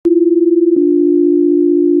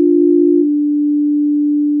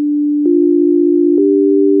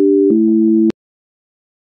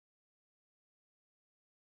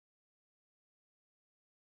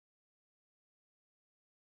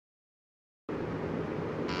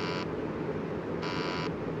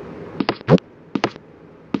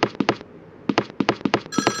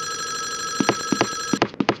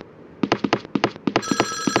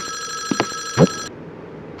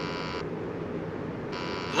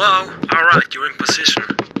Hello? Alright, you're in position.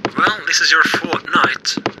 Well, this is your fourth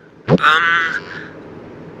night.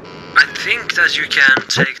 I think that you can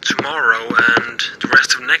take tomorrow and the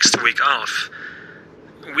rest of next week off.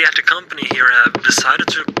 We at the company here have decided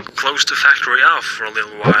to close the factory off for a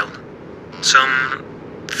little while.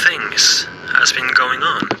 Some things has been going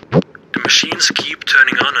on. The machines keep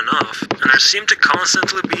turning on and off, and there seem to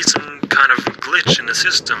constantly be some kind of glitch in the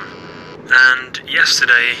system. And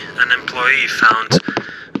yesterday, an employee found,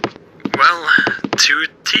 well, 2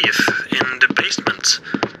 teeth in the basement.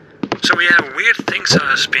 So yeah, weird things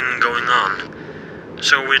has been going on.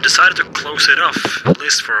 So we decided to close it off, at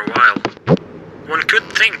least for a while. One could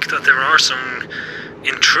think that there are some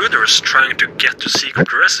intruders trying to get the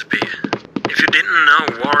secret recipe. If you didn't know,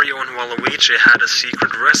 Wario and Waluigi had a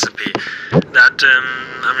secret recipe that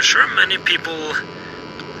I'm sure many people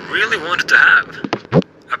really wanted to have.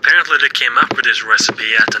 Apparently they came up with this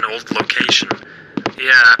recipe at an old location.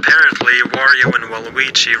 Yeah, apparently Wario and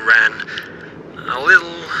Waluigi ran a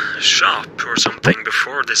little shop or something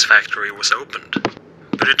before this factory was opened.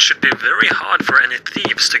 But it should be very hard for any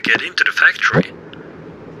thieves to get into the factory.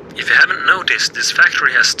 If you haven't noticed, this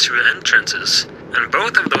factory has 2 entrances, and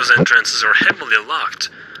both of those entrances are heavily locked,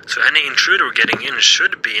 so any intruder getting in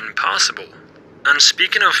should be impossible. And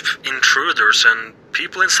speaking of intruders and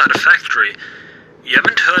people inside a factory, you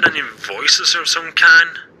haven't heard any voices of some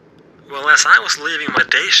kind? Well, as I was leaving my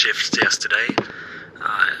day shift yesterday,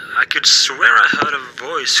 I could swear I heard a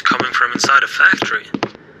voice coming from inside a factory.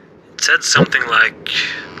 It said something like,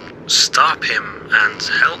 "Stop him and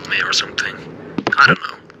help me," or something. I don't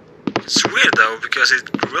know. It's weird though, because it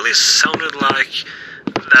really sounded like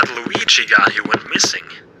that Luigi guy who went missing.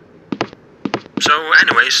 So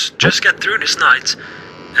anyways, just get through this night,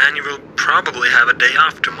 and you will probably have a day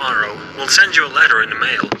off tomorrow. We'll send you a letter in the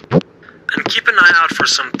mail. And keep an eye out for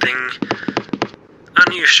something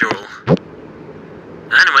unusual.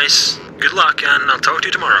 Anyways, good luck and I'll talk to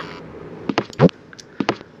you tomorrow.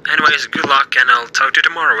 Anyways, good luck and I'll talk to you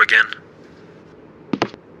tomorrow again.